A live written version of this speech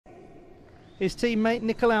his teammate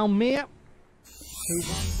Nicolau MIR, who won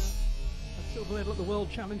a silver medal at the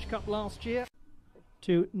World Challenge Cup last year,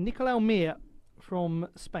 to Nicolau MIR from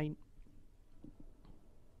Spain.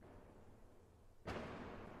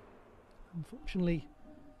 Unfortunately,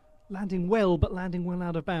 landing well, but landing well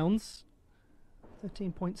out of bounds.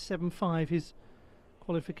 13.75 his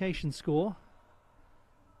qualification score.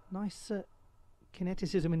 Nice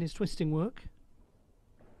kineticism in his twisting work.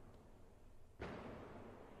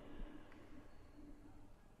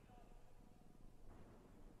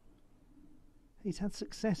 He's had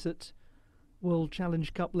success at World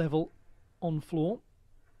Challenge Cup level on floor.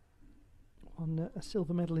 Won a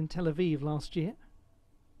silver medal in Tel Aviv last year.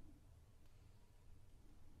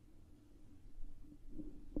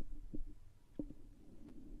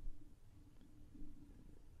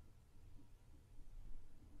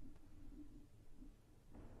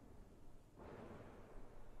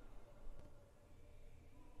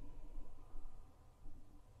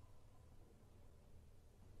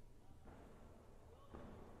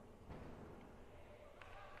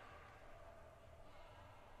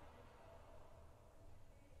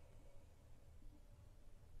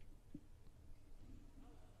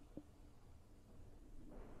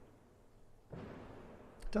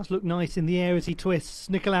 Does look nice in the air as he twists.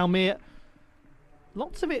 Nicolau MIR.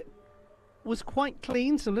 Lots of it was quite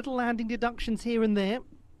clean, some little landing deductions here and there.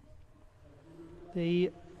 The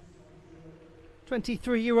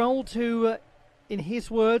 23-year-old who, in his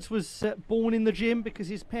words, was born in the gym because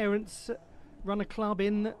his parents run a club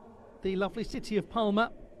in the lovely city of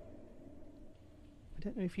Palma. I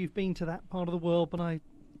don't know if you've been to that part of the world, but I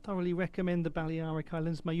thoroughly recommend the Balearic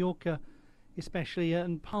Islands, Mallorca especially,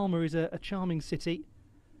 and Palma is a charming city.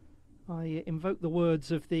 I invoke the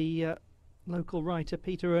words of the local writer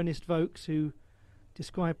Peter Ernest Vokes, who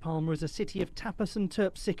described Palma as a city of tapas and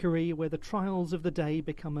terpsichore, where the trials of the day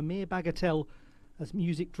become a mere bagatelle as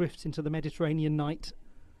music drifts into the Mediterranean night.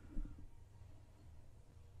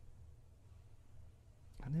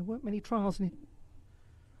 And there weren't many trials in it.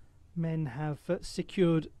 Men have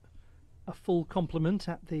secured a full complement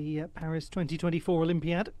at the Paris 2024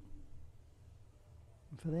 Olympiad.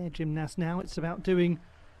 And for their gymnasts now, it's about doing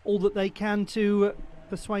all that they can to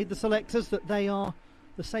persuade the selectors that they are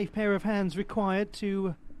the safe pair of hands required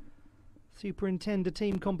to superintend a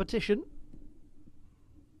team competition.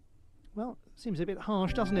 Well, seems a bit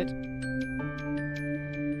harsh, doesn't it?